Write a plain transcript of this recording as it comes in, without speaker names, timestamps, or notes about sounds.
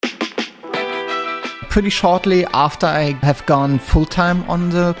pretty shortly after I have gone full-time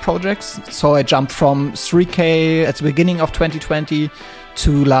on the projects. So I jumped from 3K at the beginning of 2020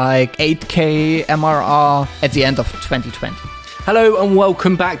 to like 8K MRR at the end of 2020. Hello and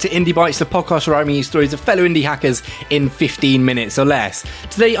welcome back to Indie Bites, the podcast where I bring you stories of fellow indie hackers in 15 minutes or less.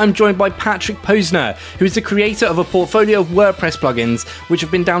 Today I'm joined by Patrick Posner, who is the creator of a portfolio of WordPress plugins which have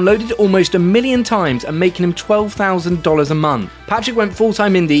been downloaded almost 1 million times and making him $12,000 a month. Patrick went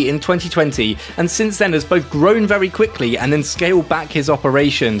full-time indie in 2020 and since then has both grown very quickly and then scaled back his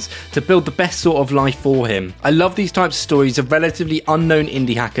operations to build the best sort of life for him. I love these types of stories of relatively unknown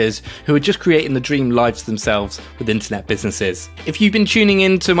indie hackers who are just creating the dream lives themselves with internet businesses. If you've been tuning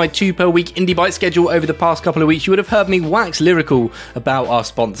in to my 2 per week Indie Bite schedule over the past couple of weeks, you would have heard me wax lyrical about our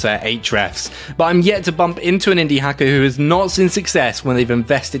sponsor, Ahrefs. But I'm yet to bump into an indie hacker who has not seen success when they've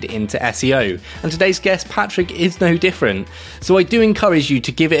invested into SEO. And today's guest, Patrick, is no different. So I do encourage you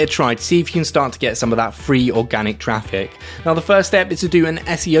to give it a try to see if you can start to get some of that free organic traffic. Now, the first step is to do an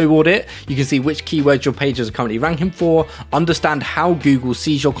SEO audit. You can see which keywords your pages are currently ranking for, understand how Google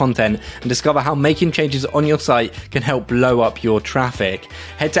sees your content, and discover how making changes on your site can help blow up your traffic.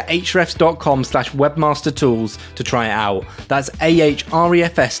 Head to ahrefs.com/webmastertools to try it out. That's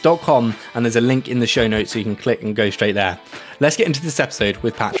ahrefs.com and there's a link in the show notes so you can click and go straight there. Let's get into this episode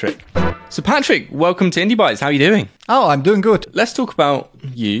with Patrick. So Patrick, welcome to Indie Bites. How are you doing? Oh, I'm doing good. Let's talk about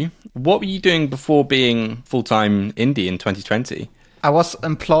you. What were you doing before being full-time indie in 2020? I was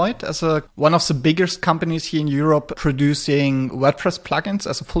employed as one of the biggest companies here in Europe producing WordPress plugins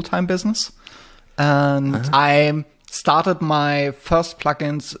as a full-time business. And I started my first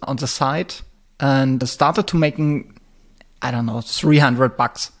plugins on the site and started to making,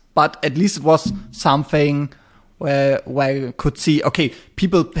 $300. But at least it was something where I could see, okay,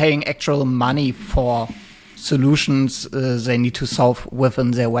 people paying actual money for solutions they need to solve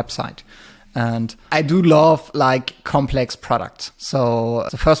within their website. And I do love like complex products. So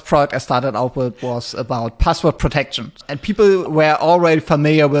the first product I started out with was about password protection. And people were already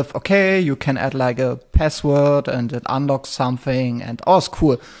familiar with, okay, you can add like a password and it unlocks something and it's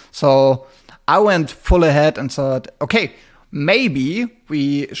cool. So I went full ahead and thought, okay, maybe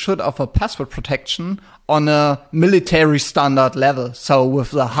we should offer password protection on a military standard level. So with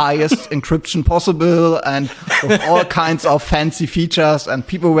the highest encryption possible and with all kinds of fancy features. And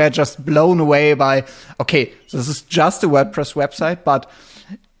people were just blown away by, okay, this is just a WordPress website. But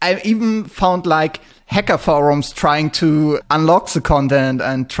I even found like hacker forums trying to unlock the content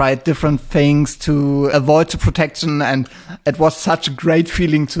and try different things to avoid the protection. And it was such a great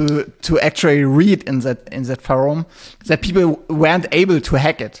feeling to actually read in that forum that people weren't able to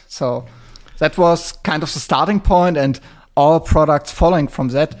hack it. So that was kind of the starting point, and all products following from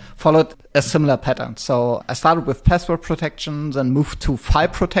that followed a similar pattern. So I started with password protection, then moved to file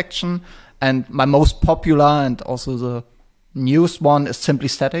protection, and my most popular and also the newest one is Simply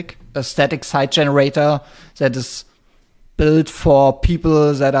Static, a static site generator that is built for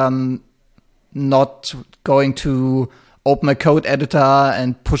people that are not going to open a code editor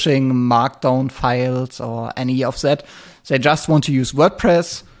and pushing markdown files or any of that. They just want to use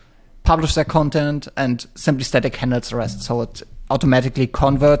WordPress, publish their content, and Simply Static handles the rest. So it automatically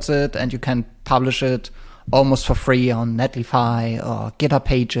converts it and you can publish it almost for free on Netlify or GitHub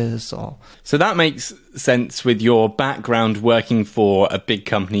Pages. So that makes sense with your background working for a big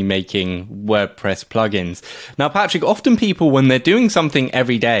company making WordPress plugins. Now, Patrick, often people, when they're doing something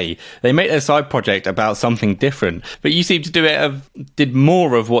every day, they make their side project about something different. But you seem to did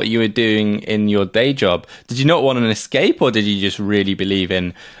more of what you were doing in your day job. Did you not want an escape, or did you just really believe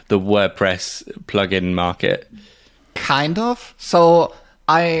in the WordPress plugin market? Kind of. So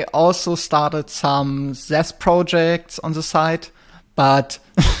I also started some SaaS projects on the side, but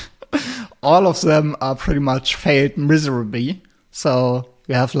all of them are pretty much failed miserably. So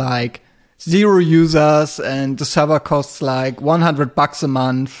we have like 0 users and the server costs like $100 a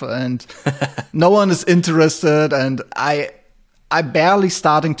month and no one is interested. And I barely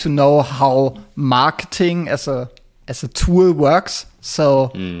starting to know how marketing as a tool works.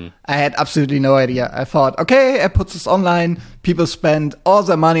 So I had absolutely no idea. I thought, okay, I put this online. People spend all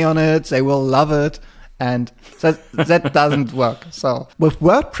their money on it. They will love it. And that doesn't work. So with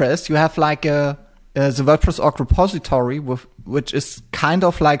WordPress, you have like the WordPress org repository, which is kind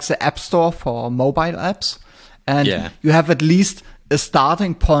of like the app store for mobile apps. And you have at least a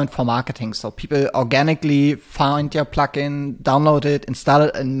starting point for marketing. So people organically find your plugin, download it, install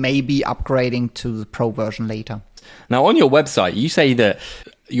it, and maybe upgrading to the pro version later. Now, on your website, you say that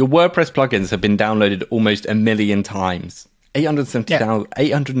your WordPress plugins have been downloaded almost 1 million times.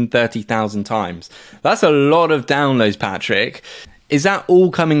 830,000 times. That's a lot of downloads, Patrick. Is that all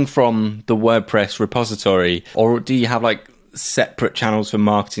coming from the WordPress repository, or do you have like separate channels for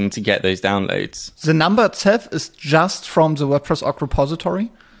marketing to get those downloads? The number itself is just from the WordPress org repository.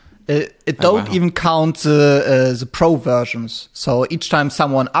 It don't even count the pro versions. So each time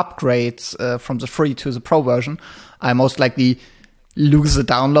someone upgrades from the free to the pro version, I most likely lose the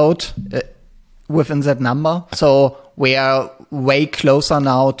download within that number. So we are way closer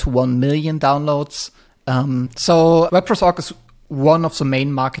now to 1 million downloads. So WordPress org is one of the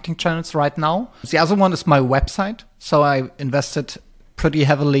main marketing channels right now. The other one is my website. So I invested pretty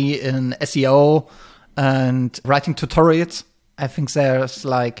heavily in SEO and writing tutorials. I think there's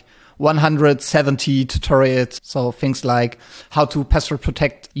like 170 tutorials. So things like how to password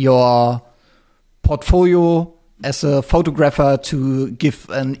protect your portfolio as a photographer, to give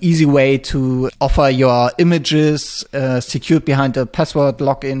an easy way to offer your images secured behind a password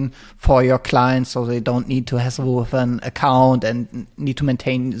login for your clients, so they don't need to hassle with an account and need to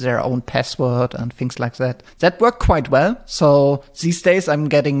maintain their own password and things like that. That worked quite well. So these days I'm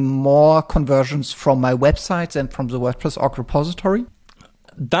getting more conversions from my websites and from the WordPress org repository.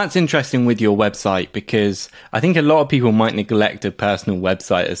 That's interesting with your website, because I think a lot of people might neglect a personal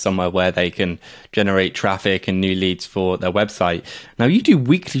website as somewhere where they can generate traffic and new leads for their website. Now, you do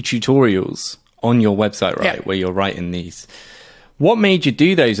weekly tutorials on your website, right? Yeah. Where you're writing these. What made you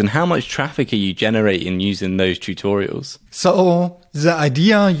do those, and how much traffic are you generating using those tutorials? So the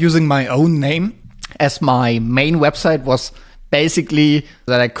idea using my own name as my main website was basically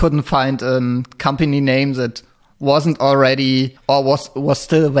that I couldn't find a company name that wasn't already or was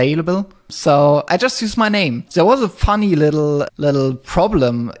still available. So I just used my name. There was a funny little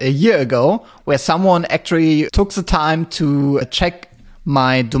problem a year ago where someone actually took the time to check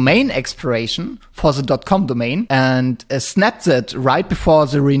my domain expiration for the .com domain and snapped it right before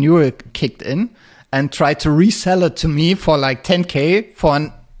the renewal kicked in and tried to resell it to me for like 10K for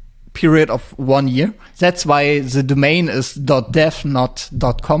an period of 1 year. That's why the domain is .dev, not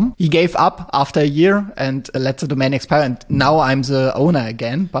 .com. He gave up after a year and let the domain expire, and now I'm the owner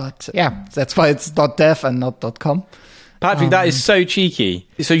again. But yeah, that's why it's .dev and not .com. Patrick, that is so cheeky.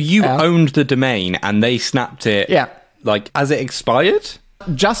 So you owned the domain and they snapped it like as it expired?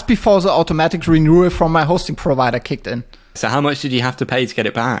 Just before the automatic renewal from my hosting provider kicked in. So how much did you have to pay to get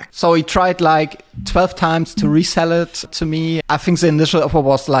it back? So he tried like 12 times to resell it to me. I think the initial offer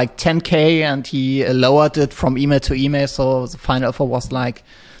was like 10K and he lowered it from email to email. So the final offer was like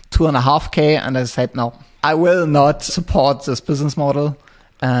 2.5K. And I said, no, I will not support this business model.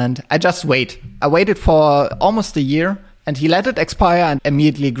 And I just wait. I waited for almost a year and he let it expire and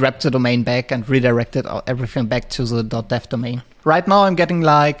immediately grabbed the domain back and redirected everything back to the .dev domain. Right now, I'm getting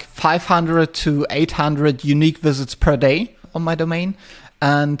like 500 to 800 unique visits per day on my domain.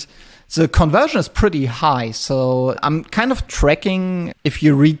 And the conversion is pretty high. So I'm kind of tracking if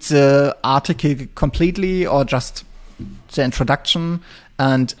you read the article completely or just the introduction.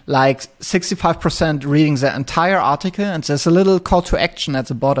 And like 65% reading the entire article. And there's a little call to action at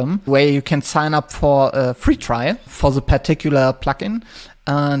the bottom where you can sign up for a free trial for the particular plugin.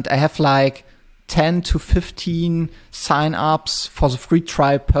 And I have like 10 to 15 sign-ups for the free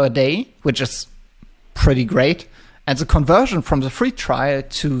trial per day, which is pretty great. And the conversion from the free trial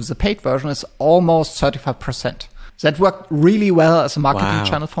to the paid version is almost 35%. That worked really well as a marketing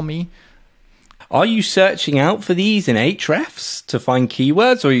channel for me. Are you searching out for these in Ahrefs to find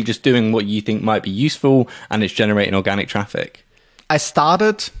keywords, or are you just doing what you think might be useful and it's generating organic traffic? I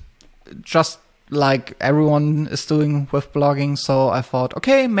started just like everyone is doing with blogging. So I thought,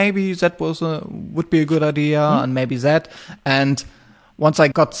 okay, maybe that would be a good idea, and maybe that. And once I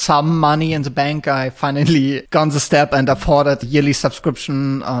got some money in the bank, I finally gone the step and afforded a yearly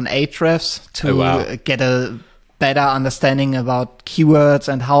subscription on Ahrefs to get a better understanding about keywords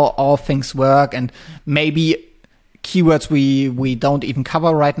and how all things work, and maybe keywords we don't even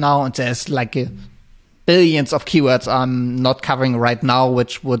cover right now. And there's like billions of keywords I'm not covering right now,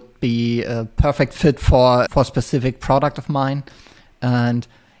 which would be a perfect fit for a specific product of mine. And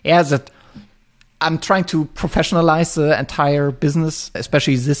that I'm trying to professionalize the entire business,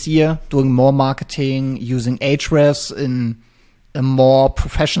 especially this year, doing more marketing, using Ahrefs in a more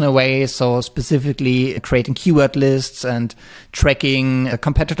professional way. So specifically creating keyword lists and tracking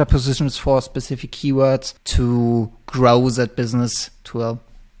competitor positions for specific keywords to grow that business to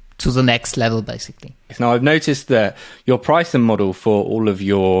the next level, basically. Now, I've noticed that your pricing model for all of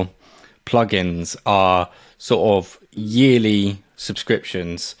your plugins are sort of yearly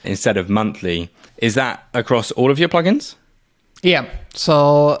subscriptions instead of monthly. Is that across all of your plugins? Yeah.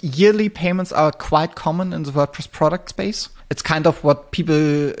 So yearly payments are quite common in the WordPress product space. It's kind of what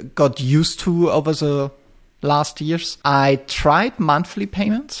people got used to over the last years. I tried monthly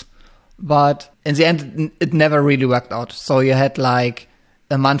payments, but in the end, it never really worked out. So you had like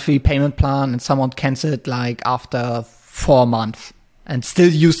a monthly payment plan and someone canceled like after 4 months. And still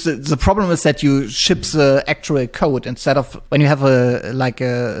use the problem is that you ship the actual code instead of when you have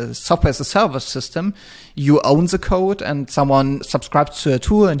a software as a service system, you own the code and someone subscribes to a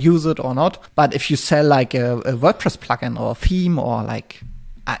tool and use it or not. But if you sell like a WordPress plugin or a theme or like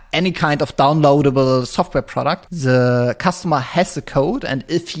any kind of downloadable software product, the customer has the code, and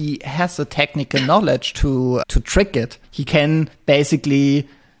if he has the technical knowledge to trick it, he can basically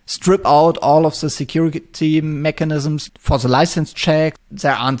strip out all of the security mechanisms for the license check.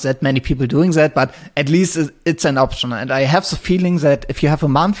 There aren't that many people doing that, but at least it's an option. And I have the feeling that if you have a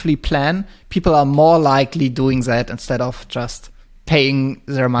monthly plan, people are more likely doing that instead of just paying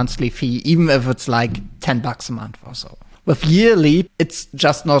their monthly fee, even if it's like $10 a month or so. With yearly, it's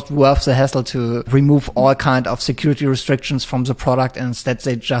just not worth the hassle to remove all kind of security restrictions from the product, and instead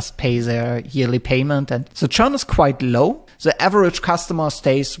they just pay their yearly payment. And the churn is quite low. The average customer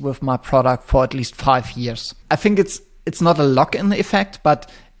stays with my product for at least 5 years. I think it's not a lock-in effect, but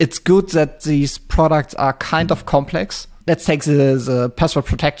it's good that these products are kind of complex. Let's take the password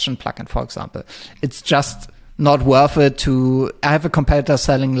protection plugin, for example. It's just not worth it I have a competitor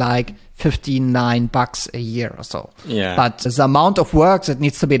selling like $59 a year or so. Yeah. But the amount of work that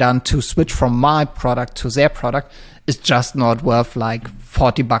needs to be done to switch from my product to their product is just not worth like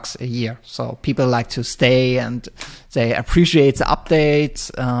 $40 a year. So people like to stay and they appreciate the updates.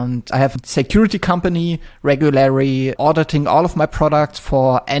 And I have a security company regularly auditing all of my products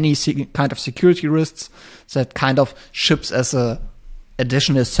for any kind of security risks that kind of ships as a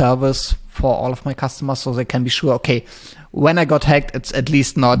additional service for all of my customers, so they can be sure, okay, when I got hacked, it's at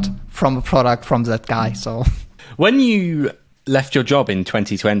least not from a product from that guy. So when you left your job in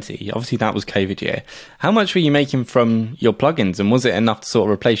 2020, obviously that was COVID year, how much were you making from your plugins, and was it enough to sort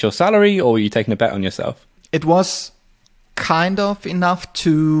of replace your salary, or were you taking a bet on yourself? It was kind of enough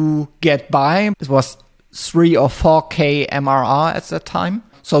to get by. It was 3 or 4K MRR at that time.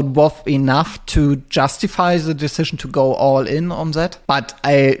 So it was enough to justify the decision to go all in on that. But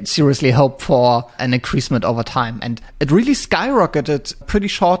I seriously hope for an increasement over time. And it really skyrocketed pretty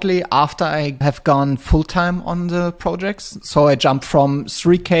shortly after I have gone full-time on the projects. So I jumped from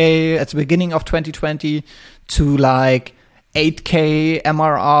 3K at the beginning of 2020 to like 8K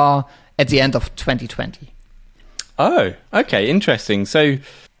MRR at the end of 2020. Oh, okay. Interesting. So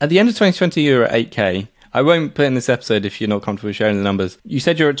at the end of 2020, you were at 8K. I won't put in this episode if you're not comfortable sharing the numbers. You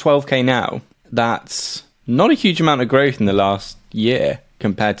said you're at 12K now. That's not a huge amount of growth in the last year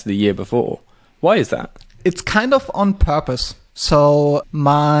compared to the year before. Why is that? It's kind of on purpose. So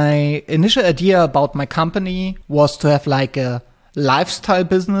my initial idea about my company was to have like a lifestyle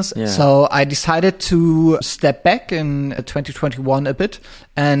business. Yeah. So I decided to step back in 2021 a bit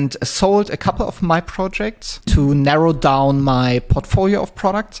and sold a couple of my projects to narrow down my portfolio of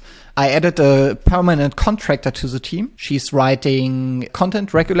products. I added a permanent contractor to the team. She's writing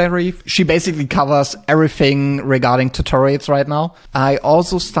content regularly. She basically covers everything regarding tutorials right now. I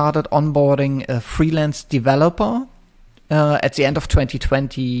also started onboarding a freelance developer at the end of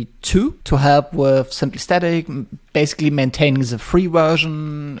 2022 to help with Simply Static, basically maintaining the free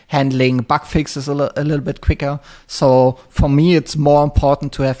version, handling bug fixes a little bit quicker. So for me, it's more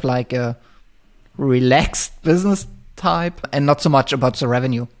important to have like a relaxed business type and not so much about the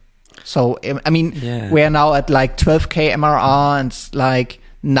revenue. So, I mean, we are now at like 12K MRR and like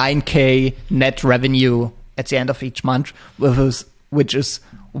 9K net revenue at the end of each month, which is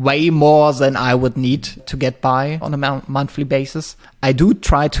way more than I would need to get by on a monthly basis. I do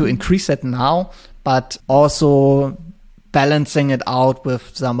try to increase that now, but also balancing it out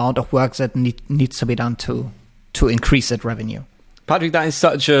with the amount of work that needs to be done to increase that revenue. Patrick, that is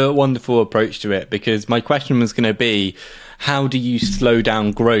such a wonderful approach to it, because my question was going to be, how do you slow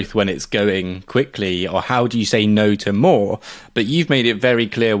down growth when it's going quickly, or how do you say no to more? But you've made it very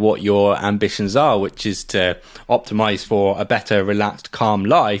clear what your ambitions are, which is to optimize for a better, relaxed, calm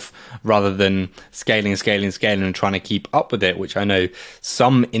life rather than scaling and trying to keep up with it, which I know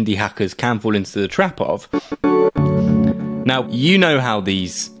some indie hackers can fall into the trap of. Now, you know how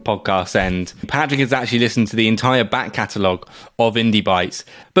these podcasts end. Patrick has actually listened to the entire back catalogue of Indie Bytes.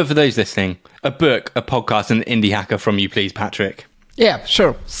 But for those listening, a book, a podcast, and an indie hacker from you, please, Patrick. Yeah,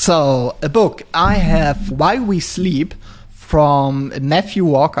 sure. So, a book. I have Why We Sleep from Matthew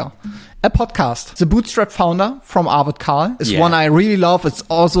Walker. A podcast. The Bootstrap founder from Arvid Kahl is one I really love. It's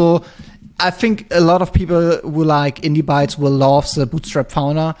also, I think a lot of people who like Indie Bytes will love the Bootstrap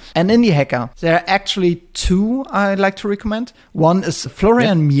Founder and Indie Hacker. There are actually two I'd like to recommend. One is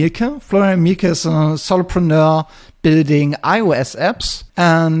Florian Mielke. Florian Mielke is a solopreneur building iOS apps.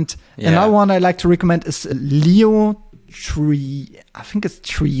 And another one I'd like to recommend is Leo I think it's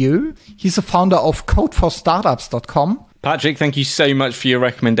Trio. He's the founder of codeforstartups.com. Patrick, thank you so much for your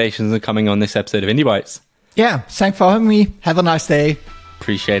recommendations and coming on this episode of Indie Bytes. Yeah, thanks for having me. Have a nice day.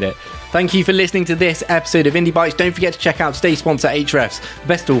 Appreciate it. Thank you for listening to this episode of Indie Bytes. Don't forget to check out today's sponsor, Ahrefs, the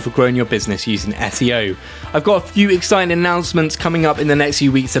best tool for growing your business using SEO. I've got a few exciting announcements coming up in the next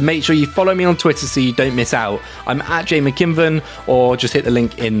few weeks, so make sure you follow me on Twitter so you don't miss out. I'm at Jay McKinven, or just hit the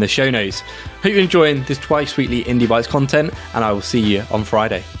link in the show notes. Hope you're enjoying this twice weekly Indie Bytes content, and I will see you on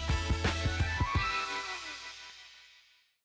Friday.